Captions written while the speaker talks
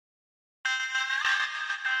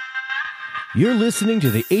You're listening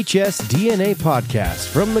to the HSDNA podcast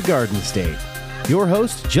from the Garden State. Your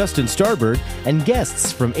host, Justin Starbird, and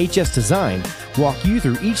guests from HS Design walk you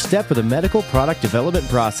through each step of the medical product development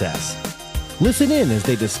process. Listen in as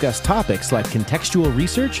they discuss topics like contextual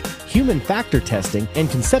research, human factor testing, and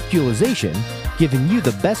conceptualization, giving you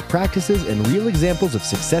the best practices and real examples of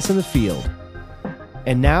success in the field.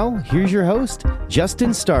 And now, here's your host, Justin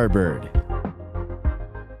Starbird.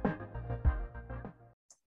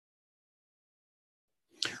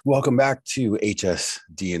 Welcome back to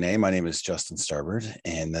hsDNA. My name is Justin Starbird,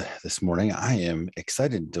 and this morning I am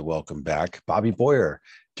excited to welcome back Bobby Boyer,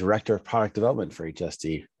 Director of Product Development for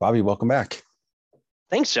HSD. Bobby, welcome back.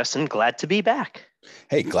 Thanks, Justin. Glad to be back.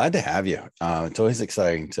 Hey, glad to have you. It's always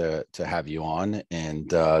exciting to have you on and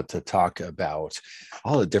to talk about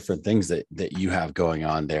all the different things that you have going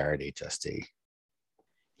on there at HSD.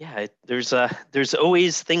 Yeah, there's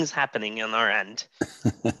always things happening on our end.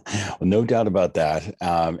 Well, no doubt about that.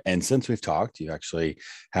 And since we've talked, you actually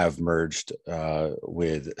have merged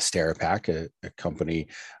with Starapac, a company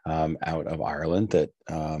out of Ireland that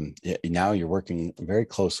now you're working very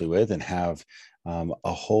closely with and have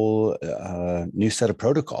a whole new set of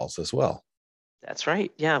protocols as well. That's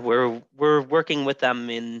right. Yeah, we're working with them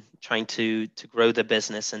in trying to grow the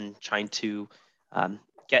business and trying to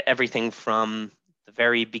get everything from the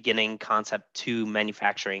very beginning concept to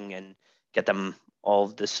manufacturing and get them all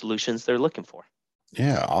the solutions they're looking for.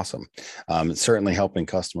 Yeah, awesome. It's certainly helping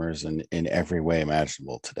customers in every way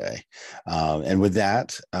imaginable today. And with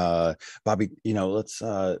that, Bobby, let's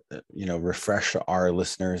refresh our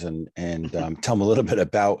listeners and tell them a little bit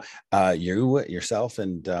about yourself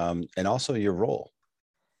and also your role.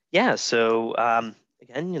 Yeah. So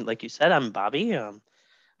again, like you said, I'm Bobby.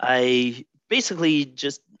 I basically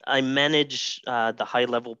I manage the high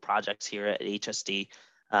level projects here at HSD.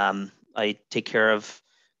 I take care of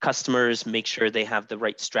customers, make sure they have the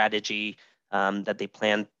right strategy, that they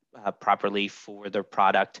plan properly for their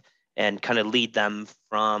product, and kind of lead them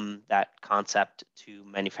from that concept to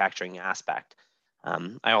manufacturing aspect.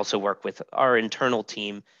 I also work with our internal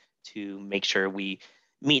team to make sure we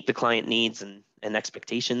meet the client needs and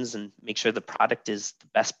expectations and make sure the product is the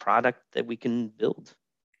best product that we can build.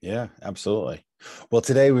 Yeah, absolutely. Well,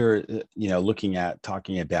 today we were,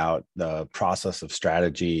 talking about the process of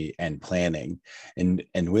strategy and planning, and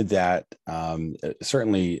with that,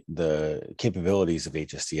 certainly the capabilities of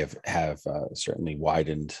HSD have certainly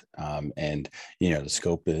widened, and the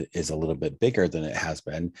scope is a little bit bigger than it has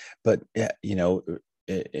been, but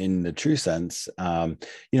in the true sense,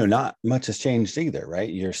 not much has changed either, right?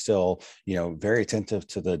 You're still, very attentive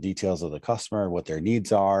to the details of the customer, what their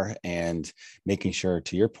needs are, and making sure,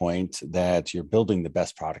 to your point, that you're building the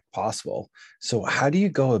best product possible. So how do you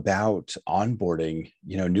go about onboarding,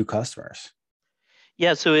 new customers?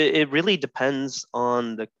 Yeah, so it really depends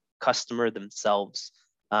on the customer themselves.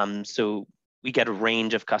 So we get a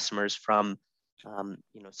range of customers from,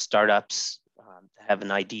 startups that have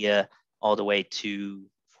an idea all the way to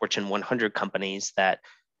Fortune 100 companies that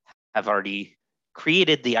have already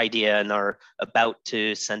created the idea and are about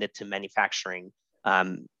to send it to manufacturing.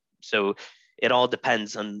 So it all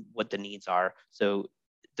depends on what the needs are. So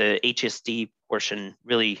the HSD portion,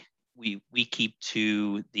 really, we keep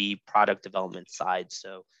to the product development side.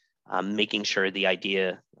 So making sure the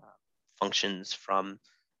idea functions from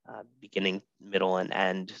beginning, middle, and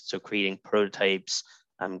end. So creating prototypes,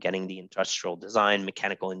 getting the industrial design,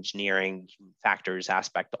 mechanical engineering, human factors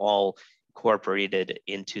aspect all incorporated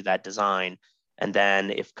into that design. And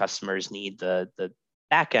then if customers need the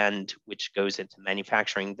backend, which goes into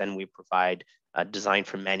manufacturing, then we provide design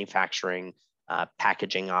for manufacturing,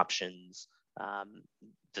 packaging options,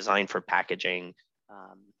 design for packaging,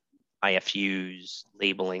 IFUs,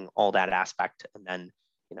 labeling, all that aspect. And then,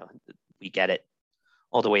 we get it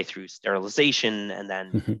all the way through sterilization, and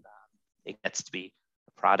then it gets to be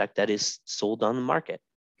product that is sold on the market.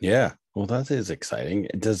 Yeah, well, that is exciting.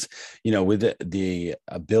 It does, with the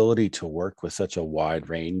ability to work with such a wide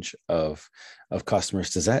range of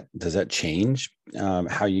customers, does that change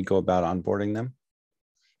how you go about onboarding them?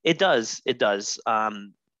 It does.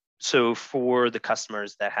 So for the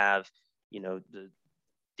customers that have, the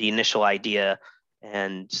initial idea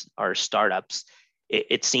and are startups,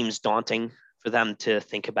 it seems daunting for them to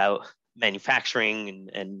think about manufacturing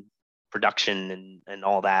and production and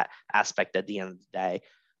all that aspect at the end of the day.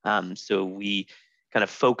 So we kind of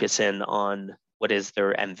focus in on what is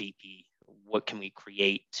their MVP, what can we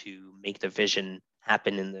create to make the vision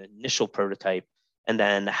happen in the initial prototype, and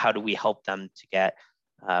then how do we help them to get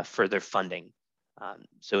further funding,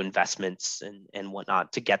 so investments and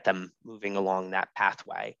whatnot to get them moving along that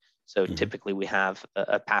pathway. So typically we have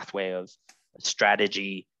a pathway of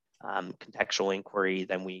strategy, contextual inquiry,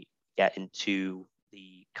 then we get into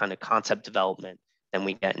the kind of concept development, then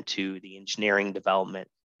we get into the engineering development,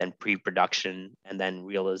 then pre-production, and then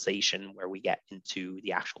realization, where we get into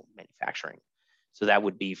the actual manufacturing. So that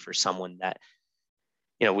would be for someone that,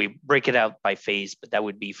 we break it out by phase, but that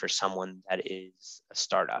would be for someone that is a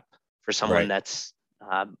startup. For someone that's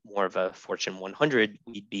more of a Fortune 100,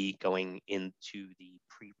 we'd be going into the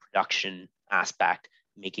pre-production aspect,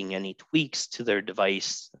 making any tweaks to their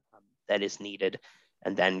device that is needed,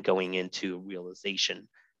 and then going into realization.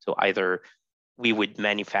 So either we would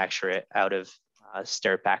manufacture it out of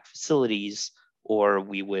SteriPak facilities, or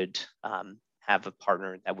we would have a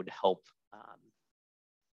partner that would help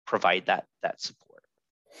provide that support.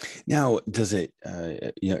 Now, does it,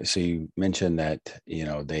 so you mentioned that,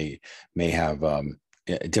 they may have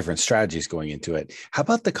different strategies going into it. How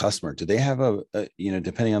about the customer? Do they have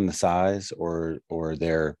depending on the size or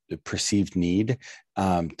their perceived need,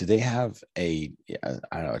 do they have a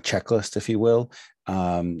checklist, if you will,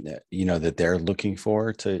 that they're looking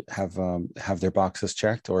for to have their boxes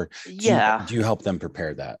checked, or do you help them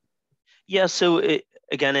prepare that? Yeah. So it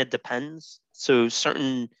depends. So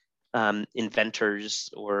certain inventors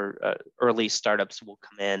or early startups will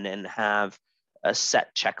come in and have a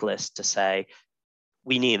set checklist to say,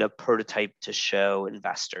 we need a prototype to show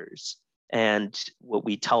investors. And what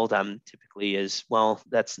we tell them typically is, well,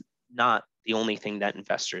 that's not the only thing that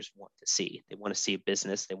investors want to see. They want to see a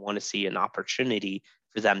business. They want to see an opportunity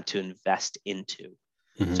for them to invest into.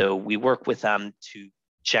 Mm-hmm. So we work with them to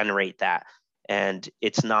generate that. And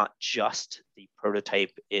it's not just the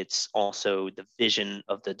prototype, it's also the vision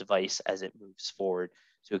of the device as it moves forward.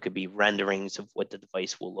 So it could be renderings of what the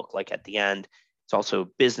device will look like at the end. It's also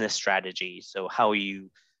business strategy. So how are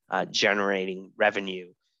you generating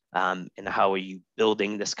revenue, and how are you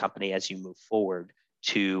building this company as you move forward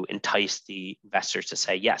to entice the investors to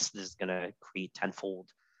say, yes, this is going to create tenfold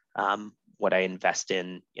what I invest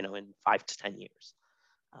in, in 5 to 10 years.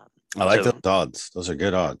 I like those odds. Those are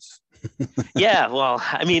good odds. Yeah, well,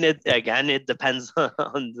 I mean, it depends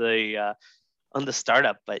on the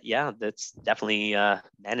startup, but yeah, that's definitely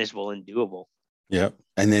manageable and doable. Yeah.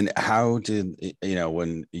 And then how did,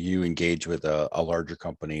 when you engage with a larger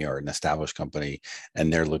company or an established company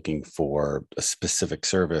and they're looking for a specific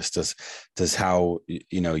service, does how,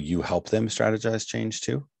 you help them strategize change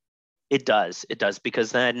too? It does,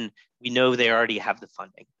 because then we know they already have the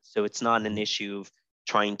funding. So it's not an issue of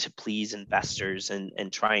trying to please investors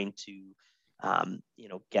and trying to,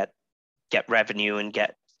 get revenue and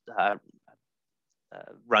get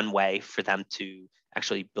runway for them to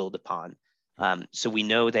actually build upon. So we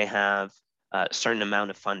know they have a certain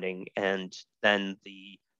amount of funding, and then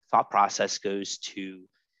the thought process goes to,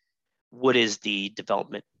 what is the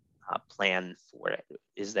development plan for it?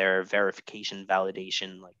 Is there verification,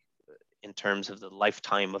 validation, like in terms of the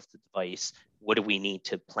lifetime of the device? What do we need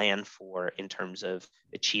to plan for in terms of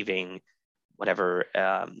achieving whatever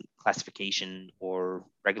classification or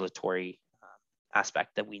regulatory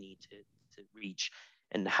aspect that we need to reach?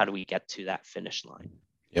 And how do we get to that finish line?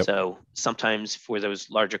 Yep. So sometimes for those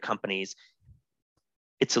larger companies,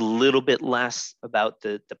 it's a little bit less about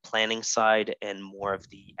the planning side and more of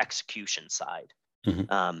the execution side.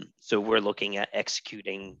 Mm-hmm. So we're looking at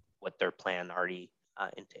executing what their plan already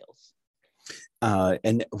entails.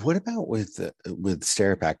 And what about with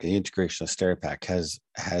SteriPak, the integration of SteriPak?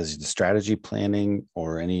 Has the strategy planning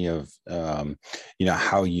or any of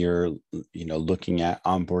how you're looking at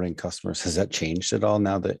onboarding customers, has that changed at all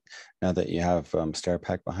now that you have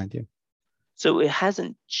SteriPak behind you? So it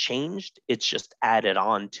hasn't changed; it's just added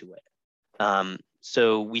on to it.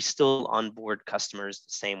 So we still onboard customers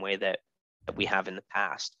the same way that we have in the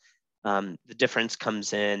past. The difference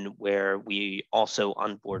comes in where we also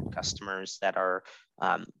onboard customers that are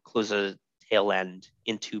close the tail end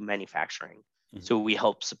into manufacturing. Mm-hmm. So we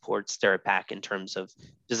help support SteriPak in terms of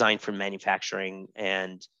design for manufacturing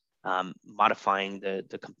and modifying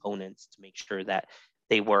the components to make sure that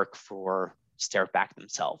they work for SteriPak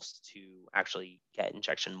themselves to actually get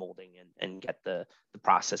injection molding and get the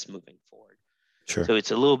process moving forward. Sure. So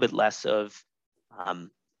it's a little bit less of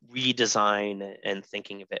redesign and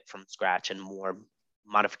thinking of it from scratch, and more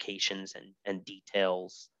modifications and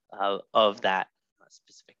details of that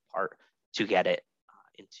specific part to get it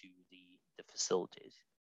into the facilities.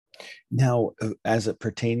 Now, as it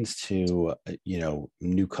pertains to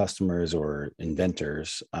new customers or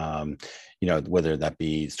inventors, whether that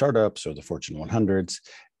be startups or the Fortune 100s,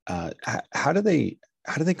 how do they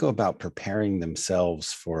go about preparing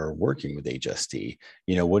themselves for working with HSD?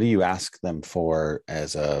 What do you ask them for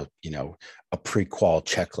as a pre-qual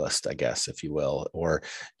checklist, I guess, if you will, or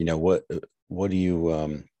what do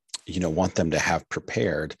you want them to have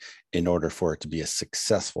prepared in order for it to be a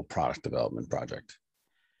successful product development project?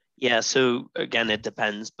 Yeah, so again, it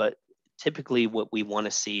depends, but typically what we want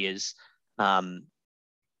to see is some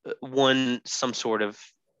sort of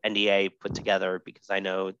NDA put together, because I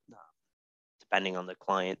know depending on the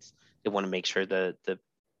clients, they want to make sure the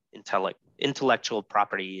intellectual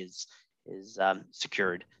property is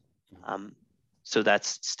secured. So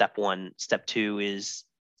that's step one. Step two is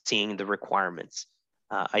seeing the requirements,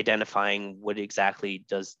 identifying what exactly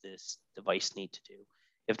does this device need to do.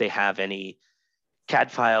 If they have any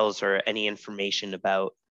CAD files or any information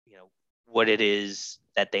about, what it is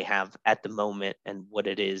that they have at the moment and what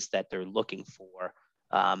it is that they're looking for,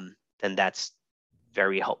 then that's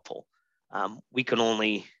very helpful. We can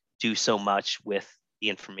only do so much with the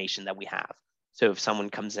information that we have. So if someone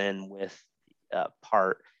comes in with a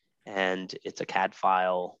part and it's a CAD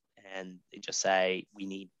file and they just say, we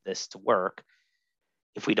need this to work,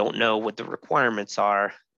 if we don't know what the requirements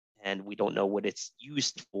are and we don't know what it's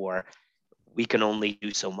used for, we can only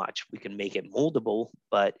do so much. We can make it moldable,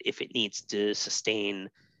 but if it needs to sustain,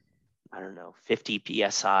 50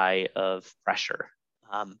 PSI of pressure,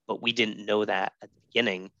 but we didn't know that at the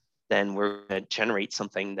beginning, then we're going to generate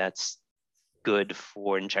something that's good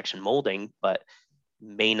for injection molding, but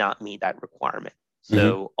may not meet that requirement.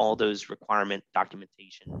 So all those requirement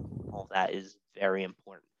documentation, all that is very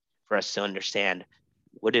important for us to understand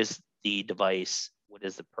what is the device, what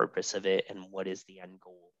is the purpose of it, and what is the end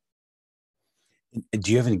goal.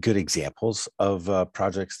 Do you have any good examples of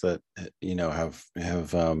projects that have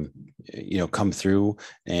come through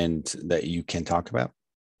and that you can talk about?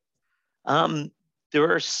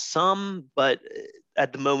 There are some, but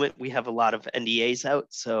at the moment we have a lot of NDAs out,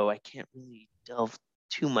 so I can't really delve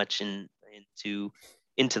too much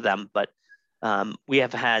into them. But we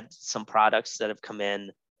have had some products that have come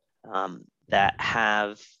in that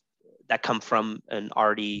come from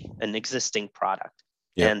an existing product.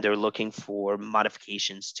 Yep. And they're looking for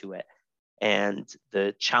modifications to it. And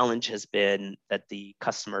the challenge has been that the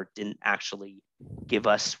customer didn't actually give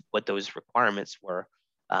us what those requirements were,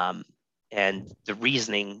 and the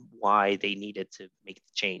reasoning why they needed to make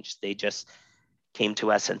the change. They just came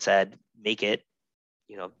to us and said, make it,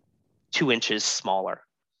 2 inches smaller.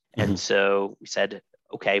 And so we said,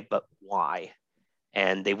 okay, but why?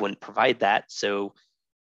 And they wouldn't provide that. So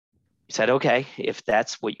said, okay, if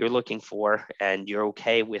that's what you're looking for and you're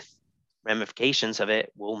okay with ramifications of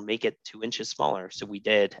it, we'll make it 2 inches smaller. So we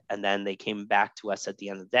did. And then they came back to us at the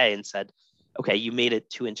end of the day and said, okay, you made it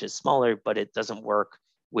 2 inches smaller, but it doesn't work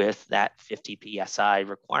with that 50 PSI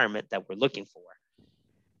requirement that we're looking for.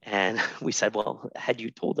 And we said, well, had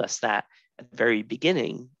you told us that at the very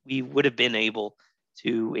beginning, we would have been able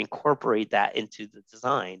to incorporate that into the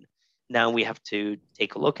design. Now we have to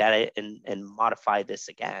take a look at it and modify this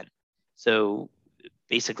again. So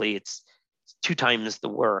basically, it's 2 times the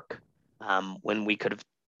work when we could have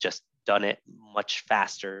just done it much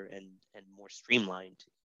faster and more streamlined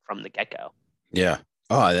from the get-go. Yeah.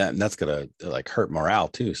 Oh, that's gonna hurt morale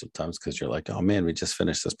too sometimes, because you're like, oh man, we just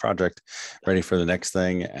finished this project, ready for the next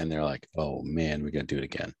thing, and they're like, oh man, we gotta do it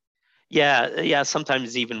again. Yeah.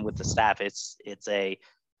 Sometimes even with the staff, it's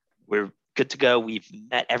we're good to go. We've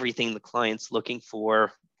met everything the client's looking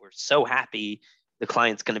for. We're so happy. The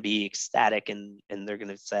client's going to be ecstatic and they're going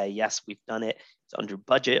to say, yes, we've done it. It's under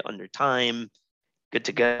budget, under time, good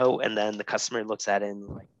to go. And then the customer looks at it and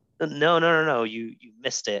like, no, you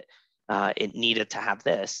missed it. It needed to have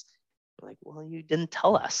this. I'm like, well, you didn't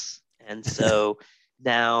tell us. And so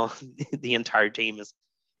now the entire team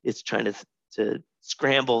is trying to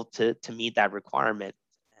scramble to meet that requirement.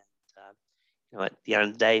 And at the end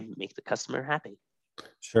of the day, make the customer happy.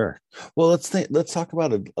 Sure. Well, let's talk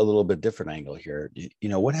about a little bit different angle here.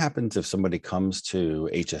 What happens if somebody comes to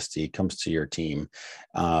HSD, comes to your team,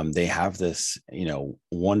 they have this,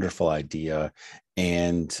 wonderful idea,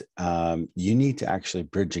 and you need to actually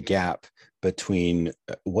bridge a gap between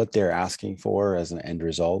what they're asking for as an end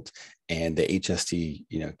result and the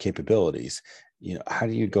HSD, capabilities. How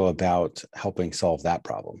do you go about helping solve that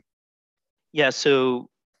problem? Yeah, so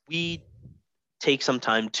we take some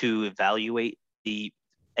time to evaluate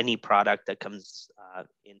any product that comes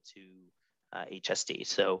into HSD.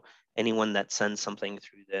 So anyone that sends something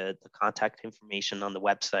through the contact information on the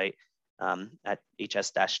website at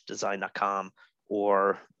hs-design.com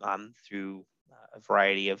or through a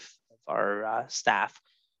variety of our staff,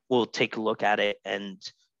 we'll take a look at it and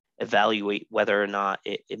evaluate whether or not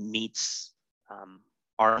it meets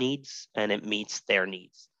our needs and it meets their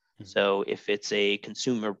needs. So if it's a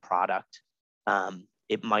consumer product,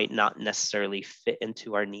 it might not necessarily fit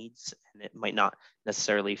into our needs, and it might not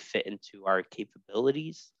necessarily fit into our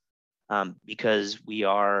capabilities, because we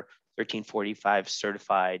are 1345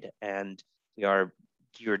 certified and we are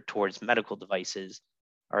geared towards medical devices.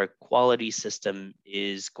 Our quality system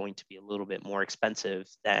is going to be a little bit more expensive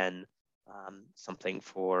than something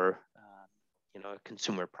for a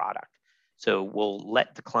consumer product. So we'll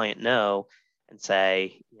let the client know and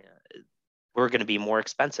say, we're going to be more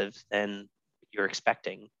expensive than you're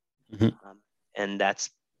expecting. Mm-hmm. And that's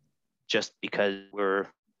just because we're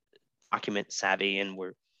document savvy, and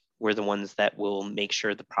we're the ones that will make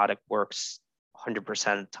sure the product works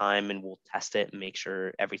 100% of the time, and we'll test it and make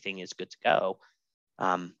sure everything is good to go,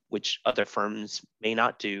 which other firms may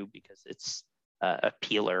not do because it's a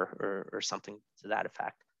peeler or something to that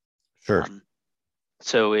effect. Sure.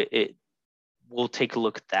 So we'll take a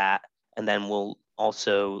look at that, and then we'll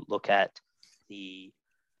also look at the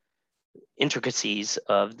intricacies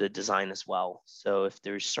of the design as well. So if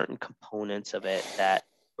there's certain components of it that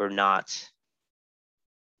we're not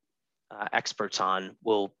experts on,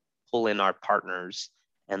 we'll pull in our partners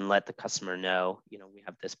and let the customer know, we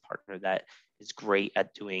have this partner that is great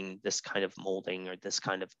at doing this kind of molding or this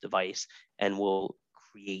kind of device, and we'll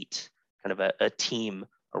create kind of a team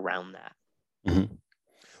around that. Mm-hmm.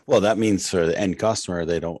 Well, that means for the end customer,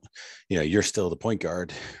 they don't, you're still the point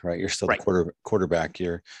guard, right? You're still right. the quarterback.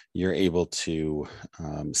 You're able to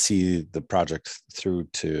see the project through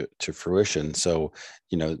to fruition. So,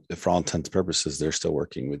 for all intents and purposes, they're still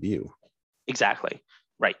working with you. Exactly.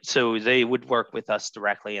 Right. So they would work with us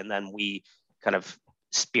directly, and then we kind of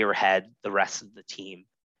spearhead the rest of the team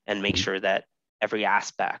and make sure that every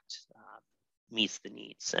aspect meets the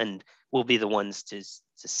needs. And we'll be the ones to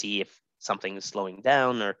see if something is slowing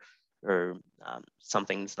down or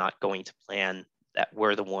something's not going to plan, that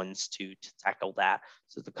we're the ones to tackle that,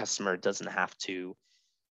 so the customer doesn't have to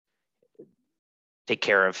take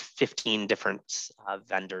care of 15 different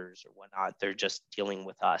vendors or whatnot. They're just dealing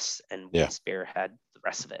with us, and we spearhead the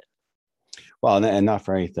rest of it. Well, and not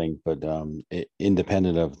for anything, but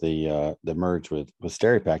independent of the merge with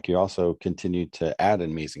SteriPack, you also continue to add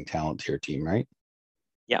amazing talent to your team, right?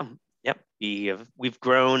 Yeah. Yep. We've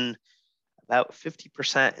grown about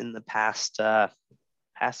 50% in the past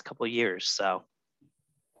couple of years. So.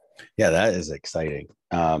 Yeah, that is exciting.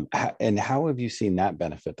 And how have you seen that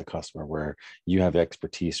benefit the customer, where you have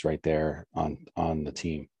expertise right there on the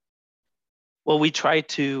team? Well, we try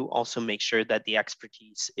to also make sure that the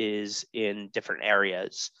expertise is in different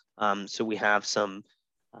areas. So we have some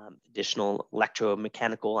additional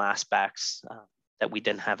electromechanical aspects that we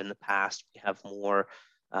didn't have in the past. We have more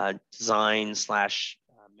design /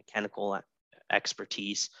 mechanical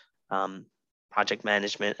expertise, project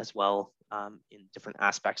management as well, in different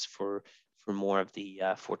aspects for more of the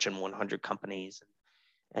Fortune 100 companies.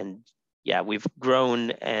 And yeah, we've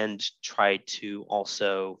grown and tried to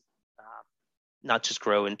also not just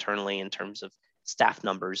grow internally in terms of staff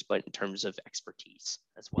numbers, but in terms of expertise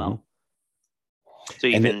as well. Mm-hmm. So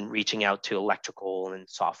even reaching out to electrical and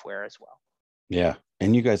software as well. Yeah.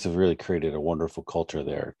 And you guys have really created a wonderful culture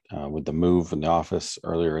there with the move in the office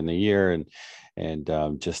earlier in the year, and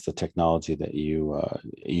just the technology that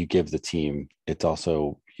you give the team. It's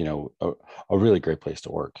also, a really great place to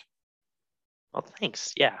work. Well,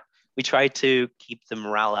 thanks. Yeah. We try to keep the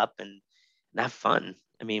morale up and have fun.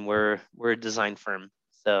 I mean, we're a design firm,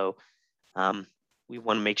 so we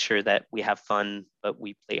want to make sure that we have fun, but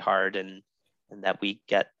we play hard, and that we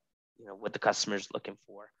get what the customer's looking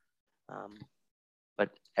for. But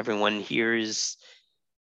everyone here is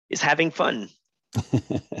having fun.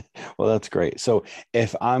 Well, that's great. So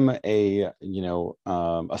if I'm a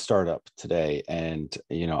startup today, and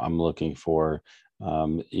I'm looking for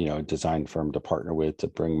a design firm to partner with to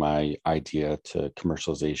bring my idea to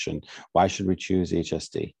commercialization, why should we choose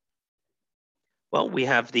HSD? Well, we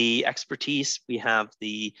have the expertise, we have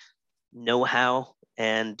the know-how,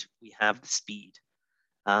 and we have the speed.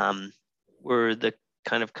 We're the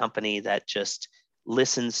kind of company that just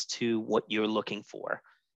listens to what you're looking for.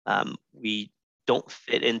 We don't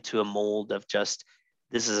fit into a mold of just,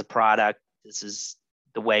 this is a product, this is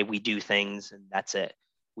the way we do things, and that's it.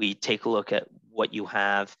 We take a look at what you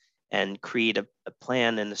have and create a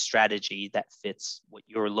plan and a strategy that fits what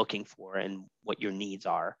you're looking for and what your needs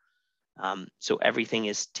are. So everything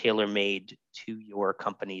is tailor-made to your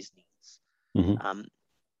company's needs. Mm-hmm.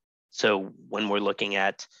 So when we're looking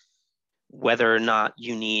at whether or not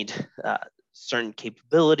you need certain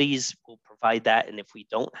capabilities, we'll provide that. And if we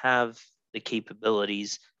don't have the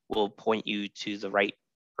capabilities, we'll point you to the right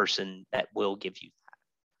person that will give you that.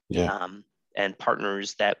 Yeah. And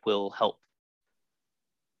partners that will help.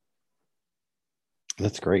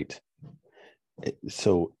 That's great.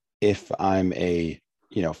 So if I'm a,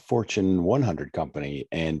 Fortune 100 company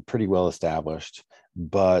and pretty well established,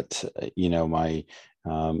 but my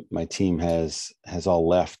team has all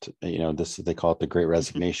left. This, they call it the Great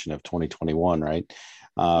Resignation of 2021, right?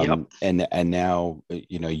 Yep. And now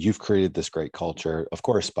you've created this great culture, of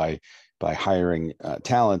course, by hiring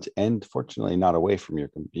talent, and fortunately not away from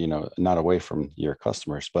your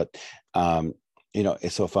customers, but so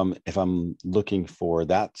if I'm looking for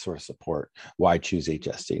that sort of support, why choose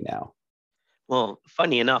HSD now? Well,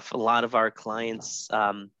 funny enough, a lot of our clients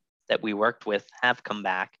that we worked with have come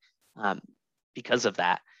back because of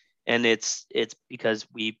that, and it's because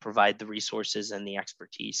we provide the resources and the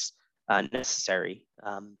expertise necessary.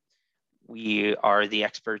 We are the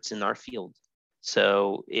experts in our field,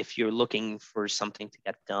 so if you're looking for something to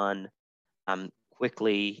get done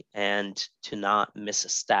quickly and to not miss a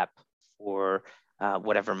step for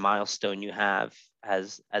whatever milestone you have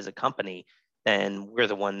as a company, then we're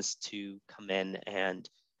the ones to come in and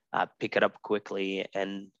pick it up quickly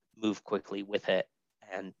and move quickly with it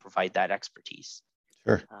and provide that expertise.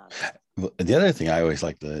 Sure. The other thing I always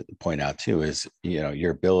like to point out too is,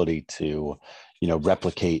 your ability to,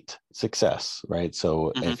 replicate success, right?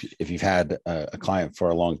 So if you've had a client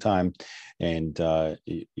for a long time and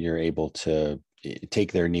you're able to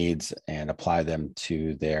take their needs and apply them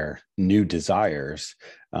to their new desires,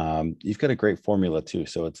 you've got a great formula too.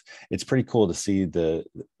 So it's pretty cool to see the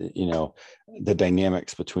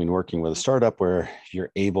dynamics between working with a startup where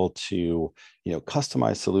you're able to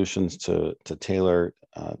customize solutions to tailor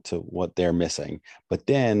to what they're missing, but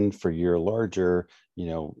then for your larger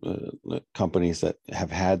companies that have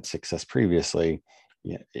had success previously,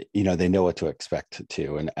 they know what to expect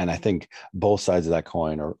too. And I think both sides of that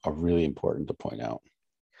coin are really important to point out.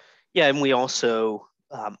 Yeah, and we also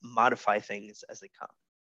modify things as they come.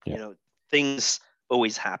 Yeah. Things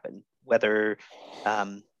always happen, whether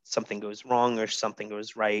something goes wrong or something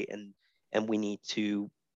goes right, and we need to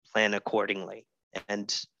plan accordingly.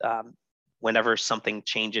 And whenever something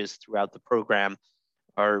changes throughout the program,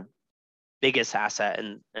 our biggest asset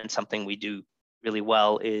and something we do really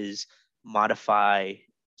well is modify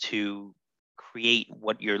to create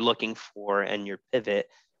what you're looking for and your pivot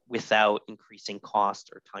without increasing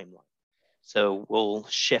cost or timeline. So we'll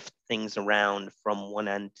shift things around from one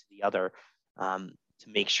end to the other to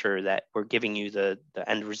make sure that we're giving you the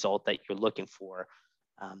end result that you're looking for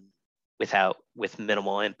with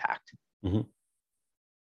minimal impact. Mm-hmm.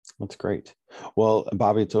 That's great. Well,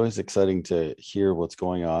 Bobby, it's always exciting to hear what's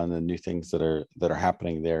going on and new things that are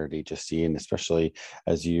happening there at HSD, and especially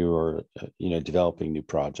as you are, developing new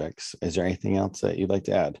projects. Is there anything else that you'd like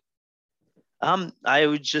to add? I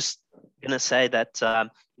was just gonna say that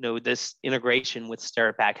this integration with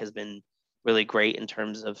StaraPack has been really great in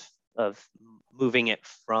terms of moving it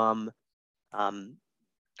from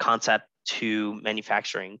concept to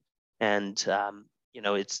manufacturing, and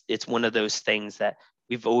it's one of those things that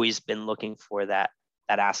we've always been looking for that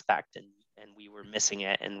aspect, and we were missing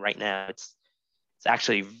it. And right now it's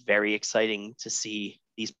actually very exciting to see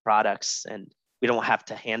these products, and we don't have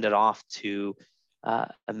to hand it off to a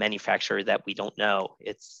manufacturer that we don't know.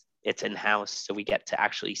 It's in-house, so we get to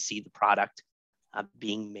actually see the product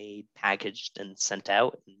being made, packaged, and sent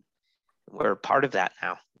out. And we're a part of that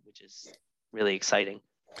now, which is really exciting.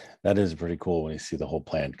 That is pretty cool when you see the whole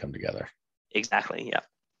plan come together. Exactly. Yeah.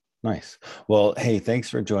 Nice. Well, hey, thanks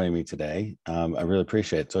for joining me today. I really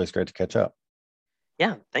appreciate it. It's always great to catch up.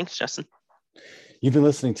 Yeah. Thanks, Justin. You've been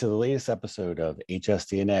listening to the latest episode of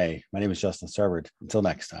hsDNA. My name is Justin Starbird. Until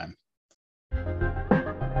next time.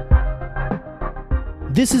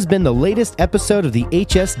 This has been the latest episode of the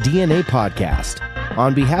hsDNA podcast.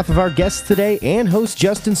 On behalf of our guests today and host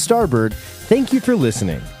Justin Starbird, thank you for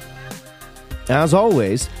listening. As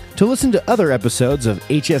always, to listen to other episodes of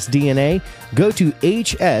hsDNA, go to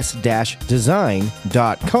hs-design.com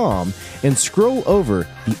and scroll over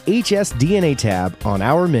the hsDNA tab on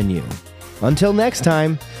our menu. Until next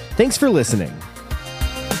time, thanks for listening.